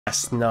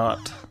Guess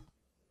not.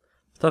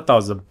 I thought that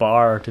was a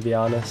bar, to be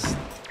honest.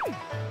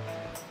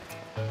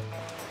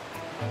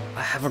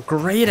 I have a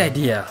great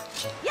idea.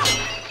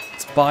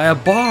 Let's buy a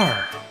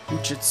bar.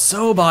 We should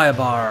so buy a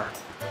bar.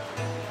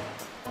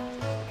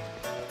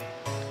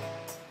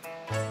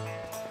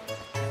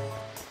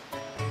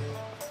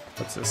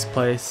 What's this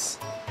place?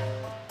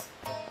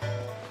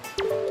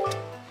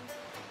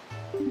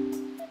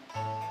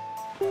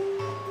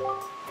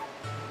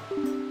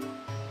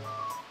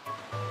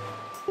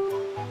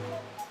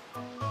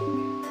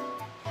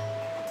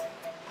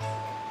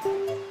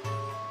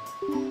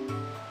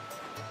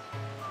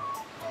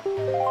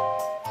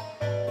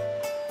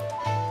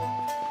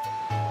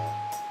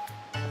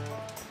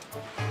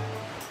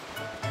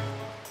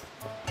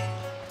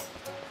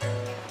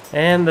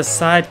 And the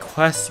side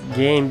quest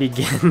game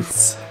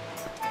begins.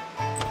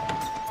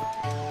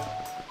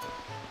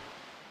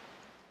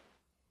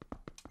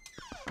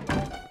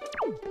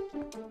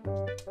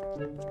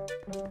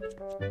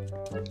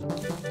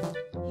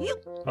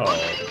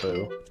 Oh,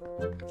 boo.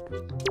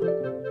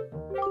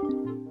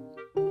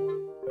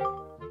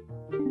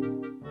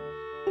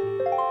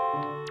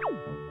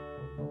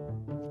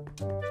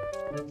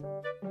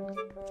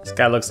 This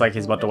guy looks like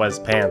he's about to wet his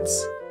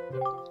pants.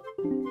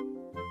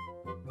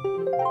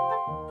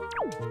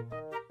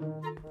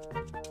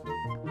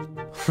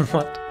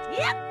 What?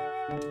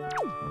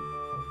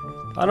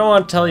 I don't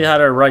want to tell you how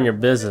to run your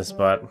business,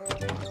 but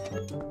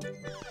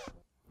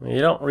you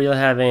don't really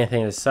have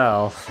anything to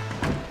sell.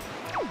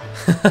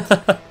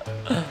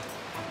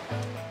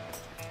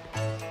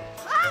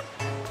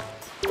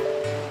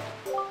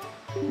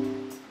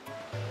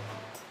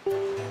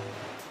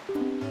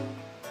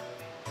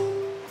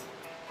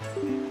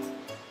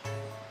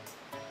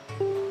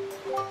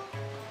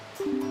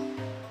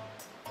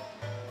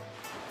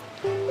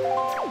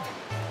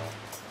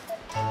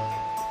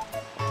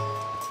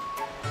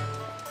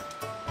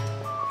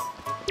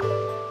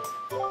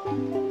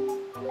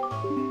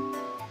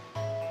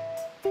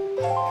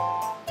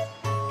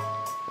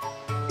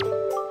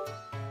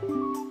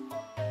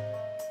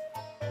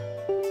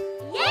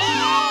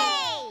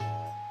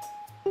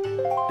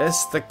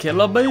 It's the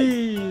killer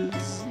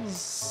bees.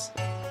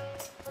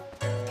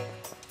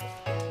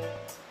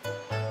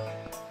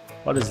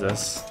 What is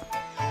this?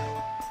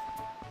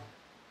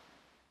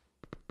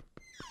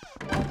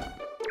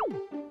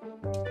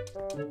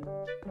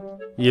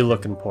 You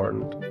look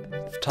important.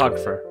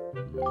 Photographer.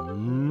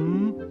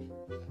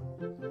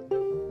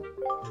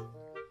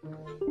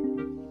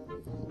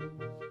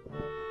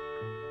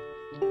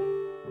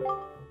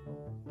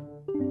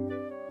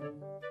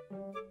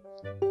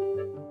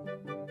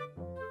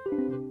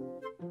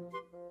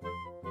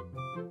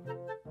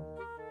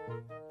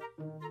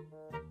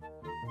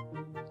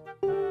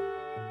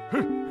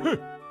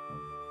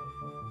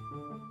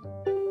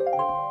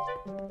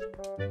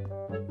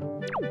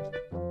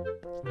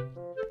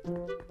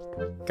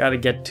 Gotta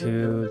get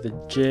to the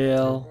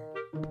jail.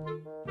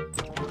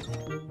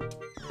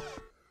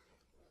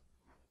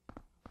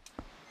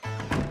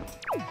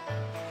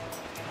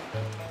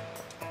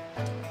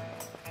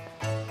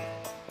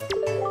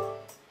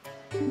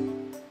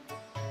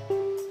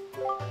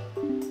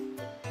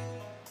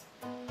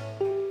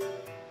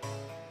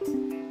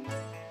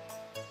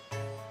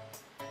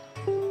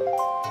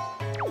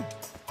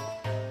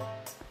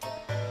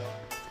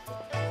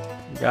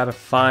 Gotta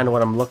find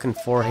what I'm looking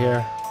for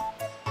here.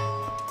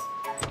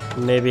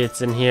 Maybe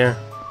it's in here.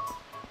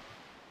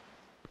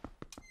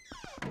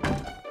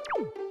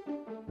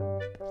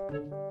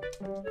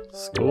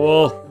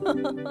 School.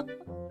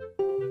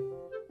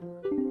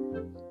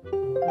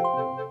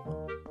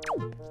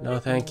 No,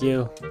 thank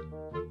you.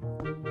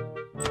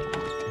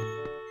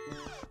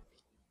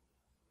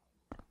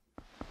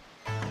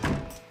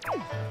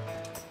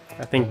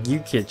 I think you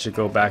kids should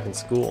go back in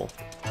school.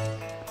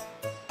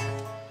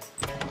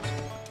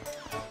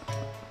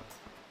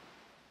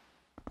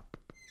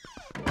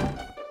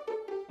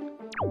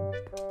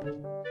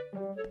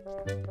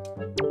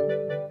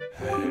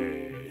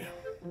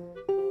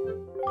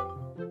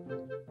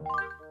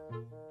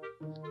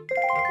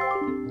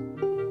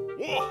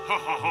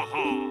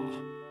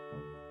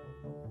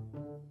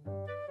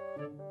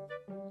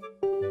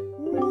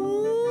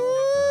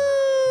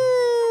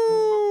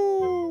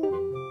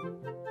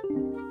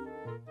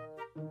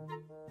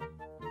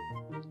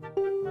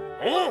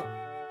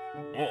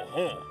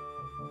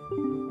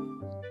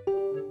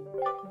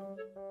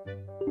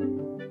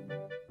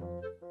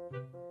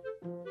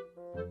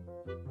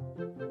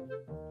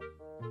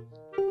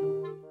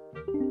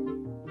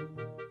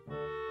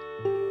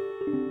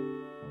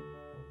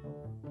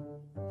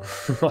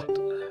 What?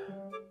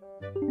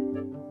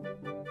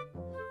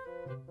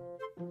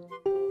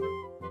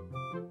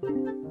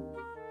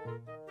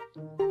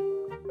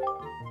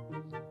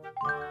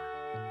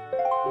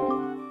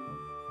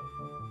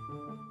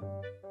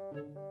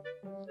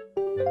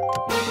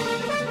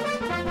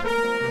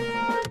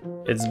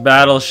 It's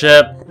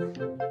Battleship.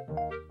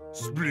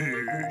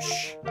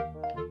 Splish.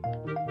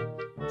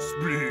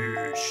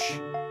 Splish.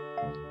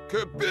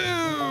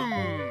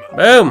 Kaboom!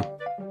 Boom!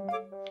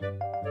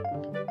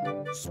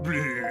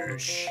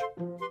 Sploosh.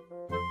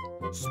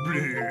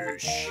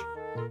 Sploosh.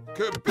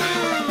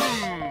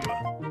 Kaboom!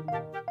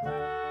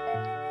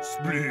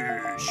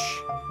 Sploosh.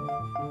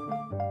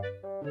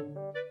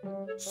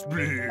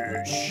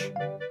 Sploosh.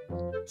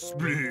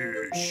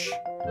 Sploosh.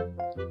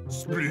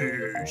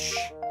 Sploosh.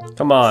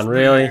 Come on,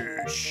 really?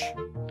 Sploosh.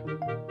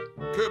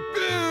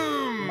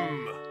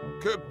 Kaboom!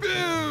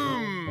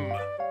 Kaboom!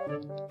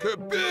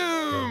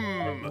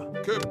 Kaboom!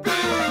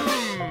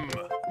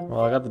 Kaboom!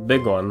 Well, I got the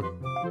big one.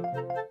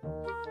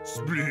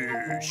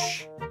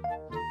 Sploosh.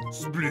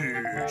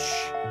 Sploosh.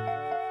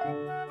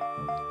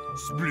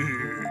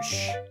 Sploosh.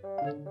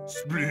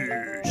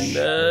 Sploosh.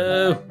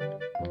 No!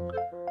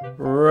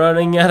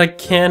 Running out of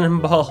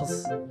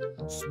cannonballs.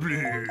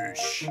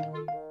 Sploosh.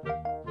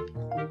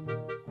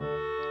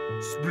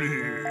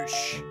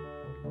 Sploosh.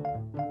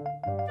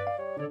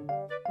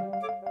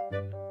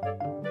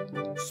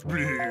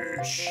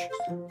 Sploosh.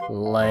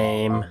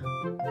 Lame.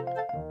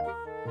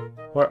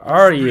 Where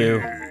are you?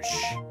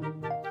 Sploosh.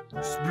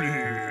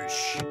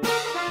 Sploosh.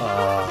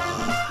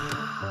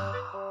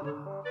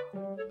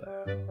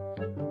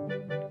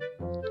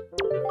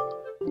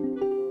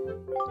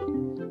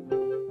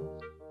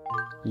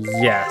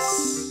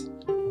 Yes.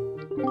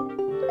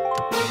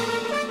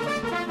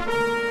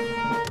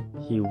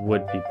 He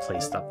would be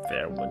placed up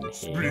there, wouldn't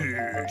he?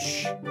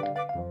 Sploosh.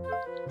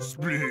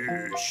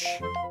 Sploosh.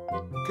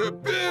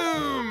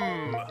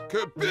 Kaboom!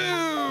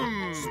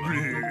 Kaboom!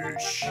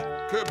 Sploosh.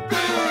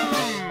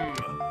 Kaboom!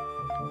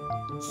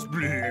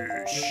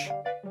 Sploosh.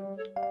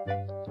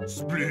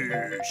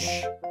 Sploosh.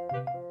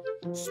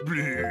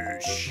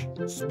 Sploosh.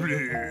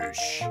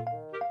 Sploosh.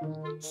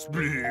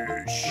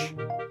 Sploosh.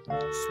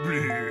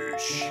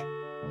 Sploosh.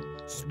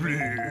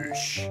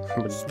 Sploosh.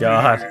 Oh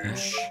God.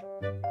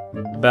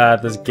 Bad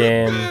at this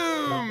game.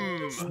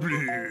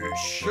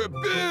 Sploosh.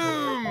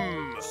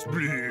 Kaboom!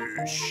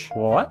 Sploosh.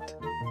 What?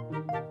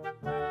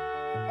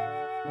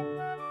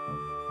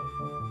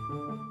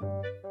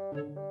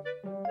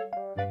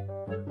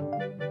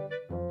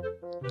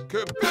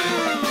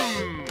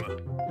 Kaboom!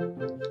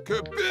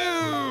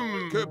 Kaboom!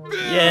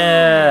 Kaboom!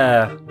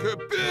 Yeah!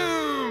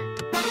 Kaboom!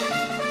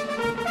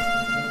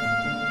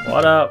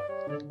 What up?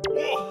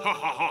 Oh, ha,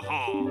 ha, ha, ha.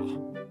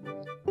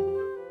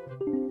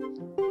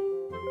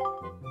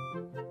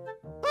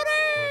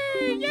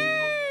 Hooray!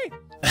 Yay!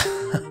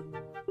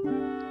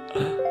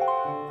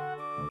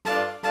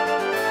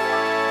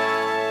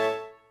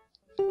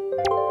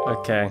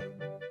 Okay.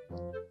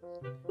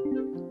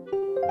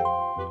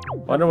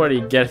 Wonder what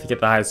you get if you get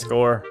the high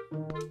score.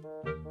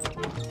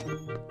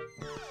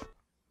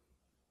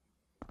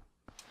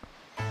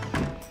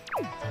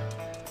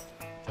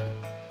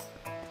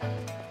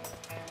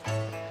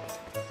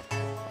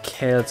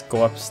 Okay, let's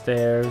go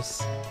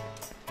upstairs.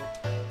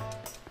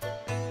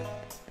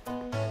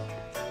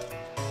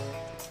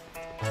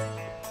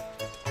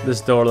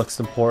 This door looks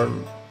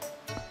important.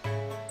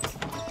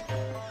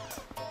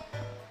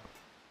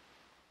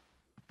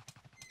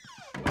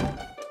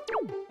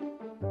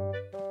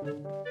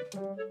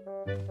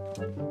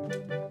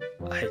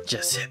 I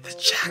just hit the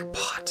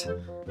jackpot.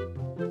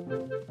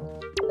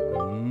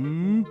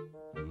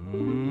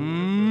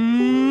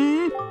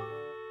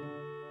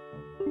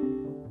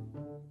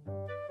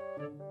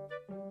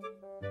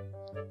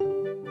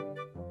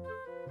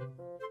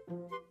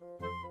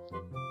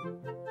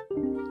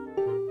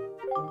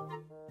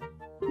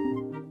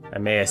 I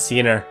may have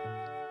seen her.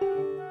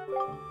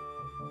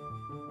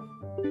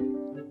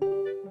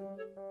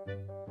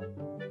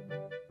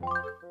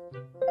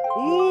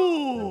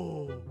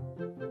 Ooh!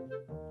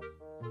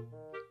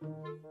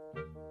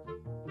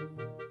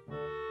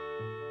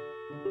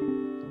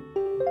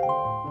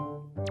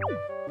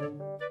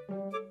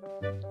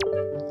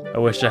 I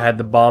wish I had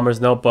the bomber's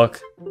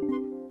notebook.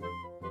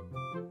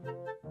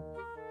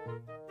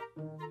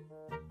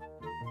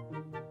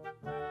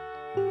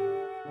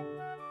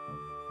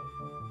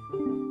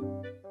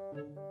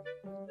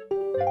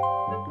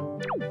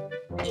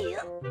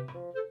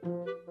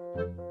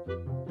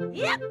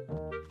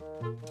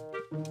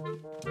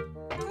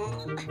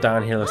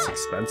 Down here looks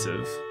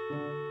expensive.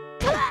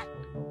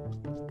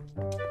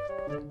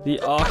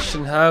 The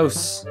auction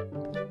house.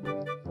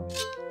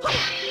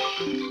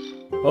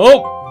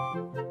 Oh!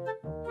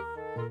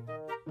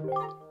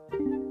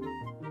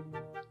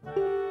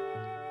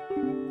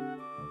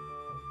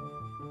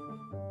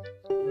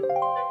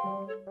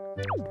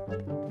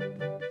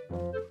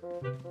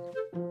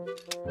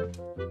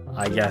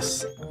 I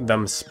guess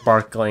them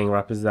sparkling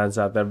represents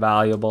that they're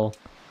valuable.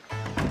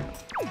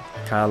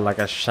 Kind of like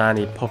a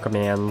shiny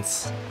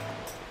Pokemon's.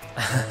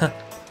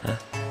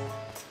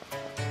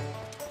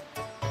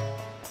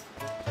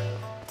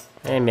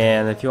 Hey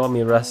man, if you want me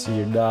to rescue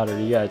your daughter,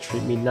 you gotta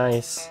treat me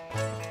nice.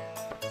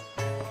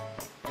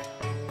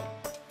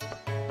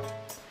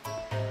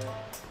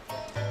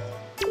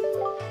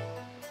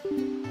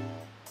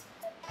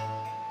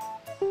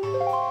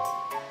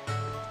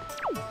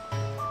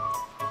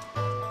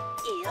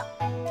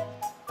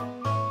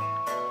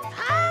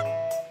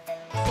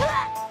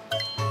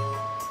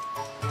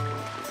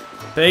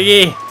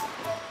 Piggy!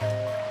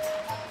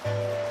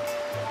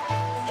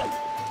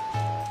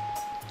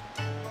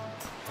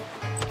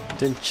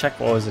 Didn't check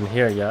what was in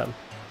here yet.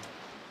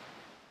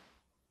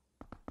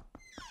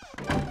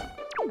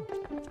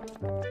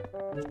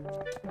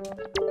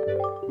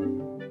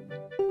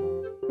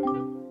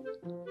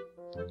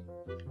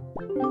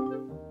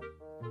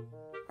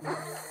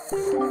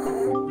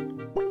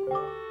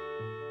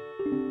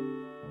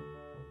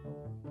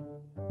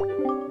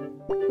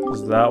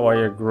 Is that why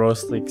you're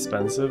grossly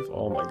expensive?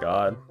 Oh my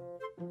god.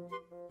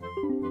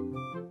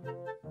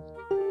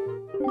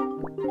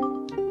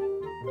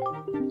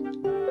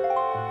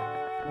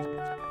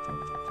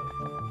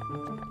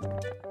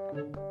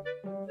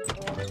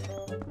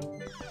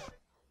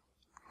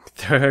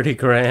 $30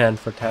 grand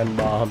for 10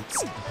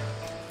 bombs.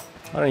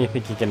 I don't even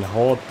think he can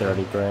hold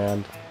 30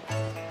 grand.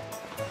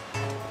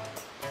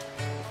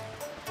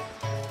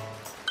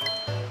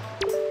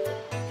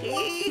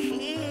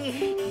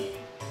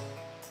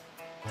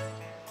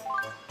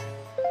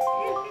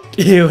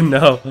 Ew,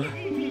 no.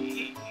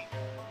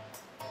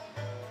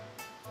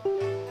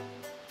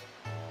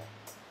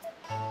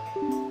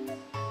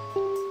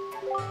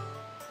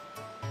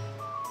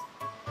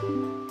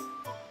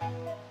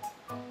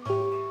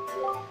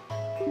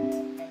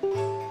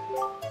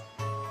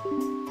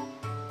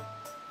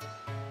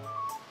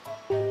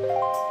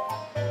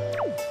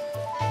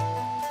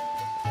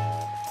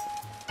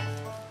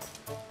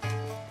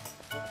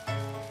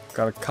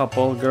 Got a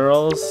couple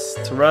girls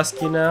to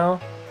rescue now.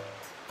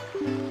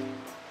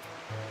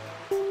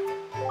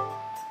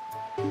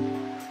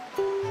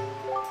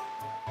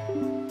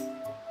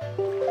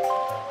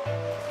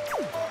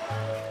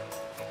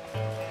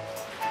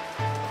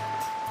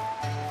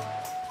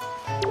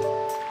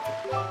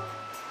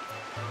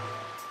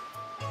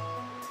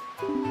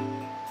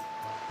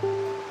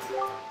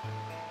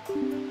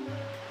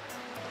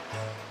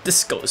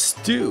 Disco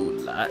Stew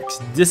likes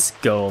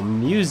disco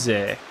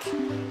music.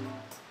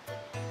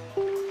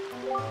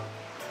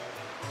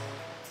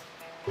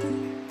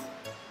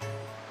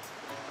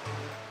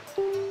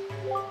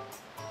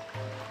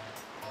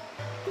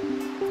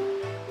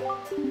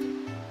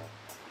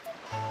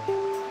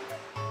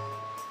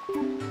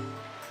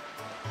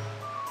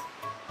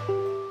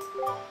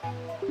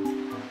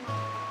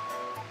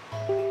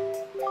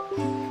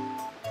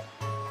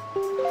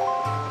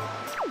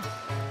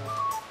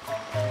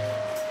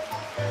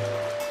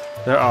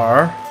 There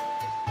are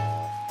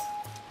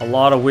a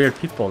lot of weird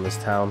people in this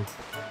town.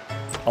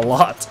 A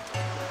lot.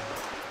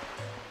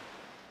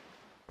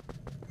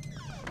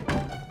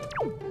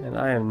 And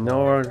I am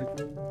nowhere.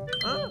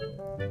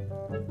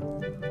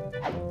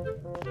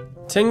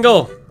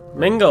 Tingle!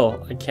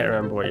 Mingle! I can't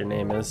remember what your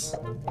name is.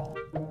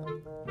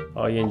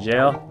 Oh, you in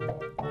jail?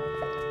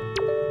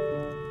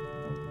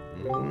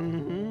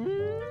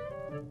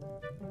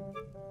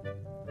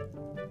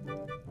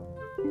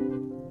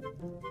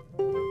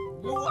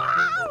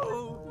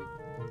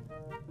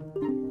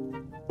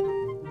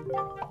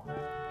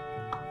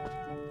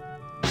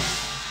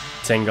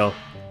 Tingle.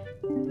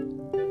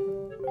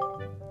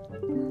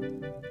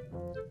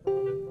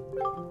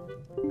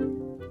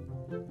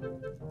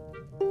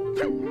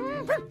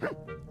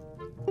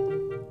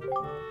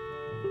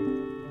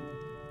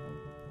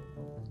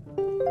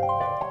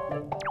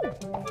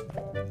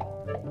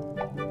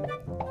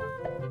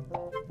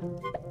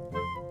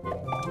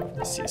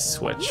 I see a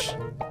switch.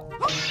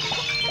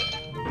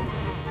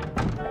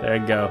 There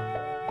you go.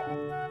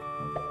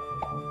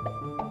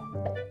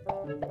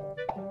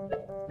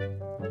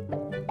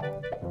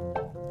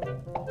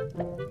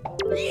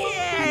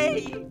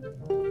 Yay!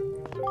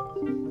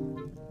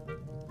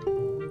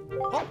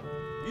 Oh,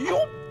 you!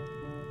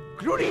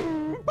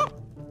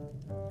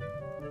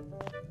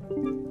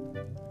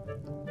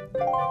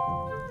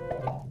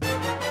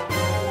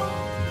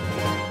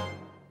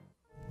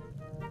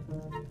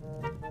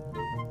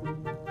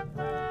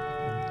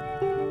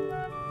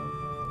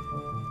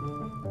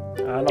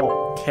 I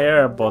don't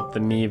care about the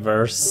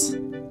Miiverse.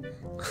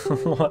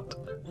 What?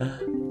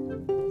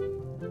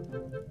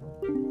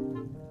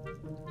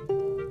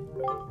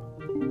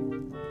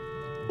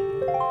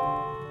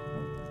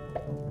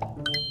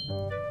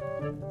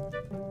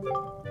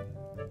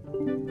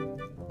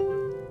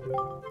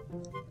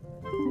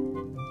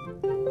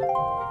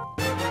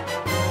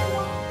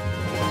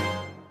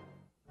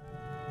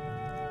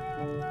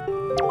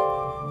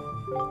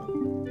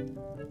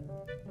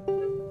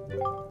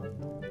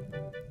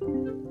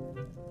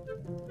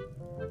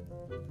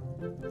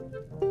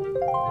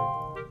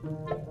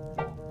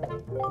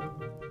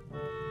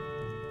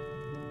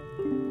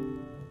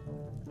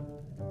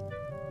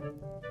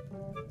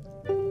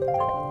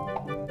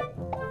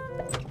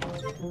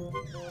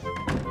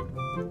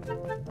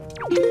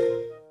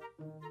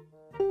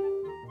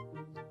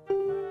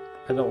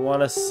 I don't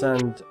want to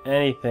send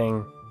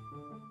anything.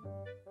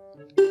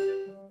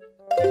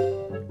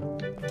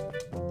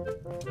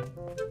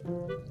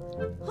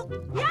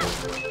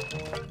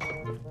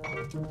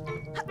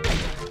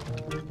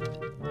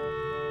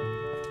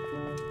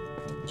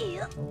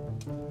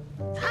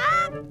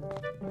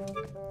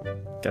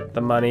 Get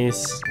the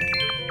monies.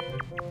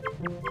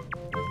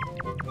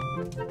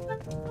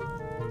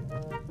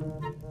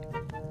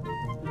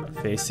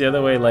 Face the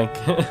other way, Link.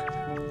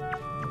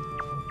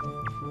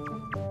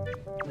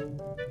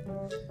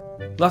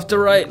 Left or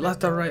right,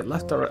 left or right,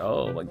 left or right.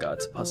 Oh my god,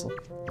 it's a puzzle.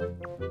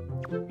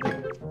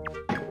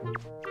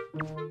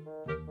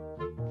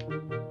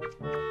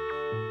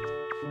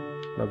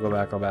 No, go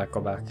back, go back,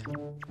 go back.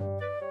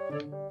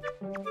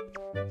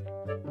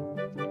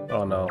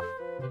 Oh no.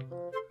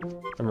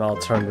 I'm all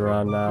turned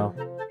around now.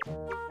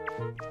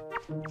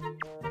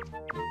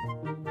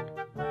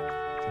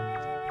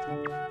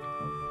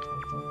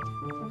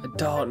 I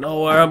don't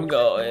know where I'm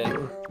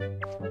going.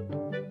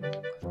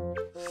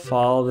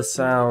 Follow the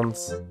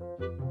sounds.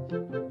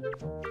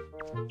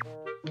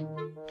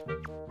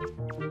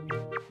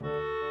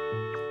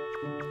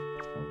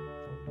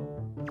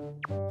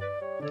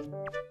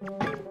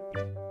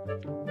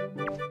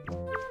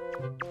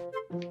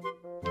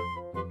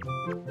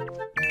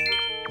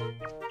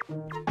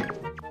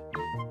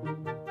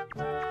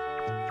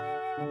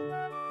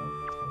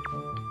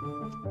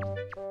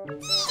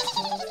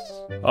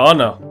 Oh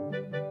no.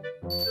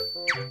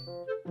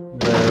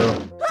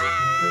 Boo.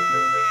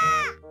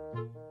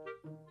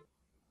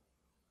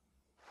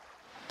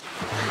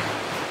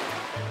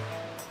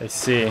 I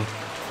see.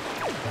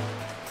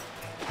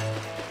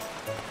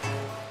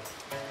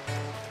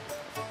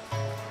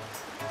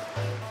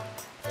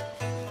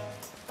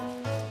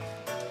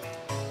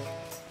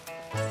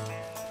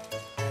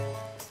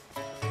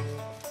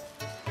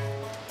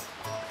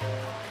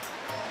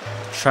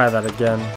 Try that again.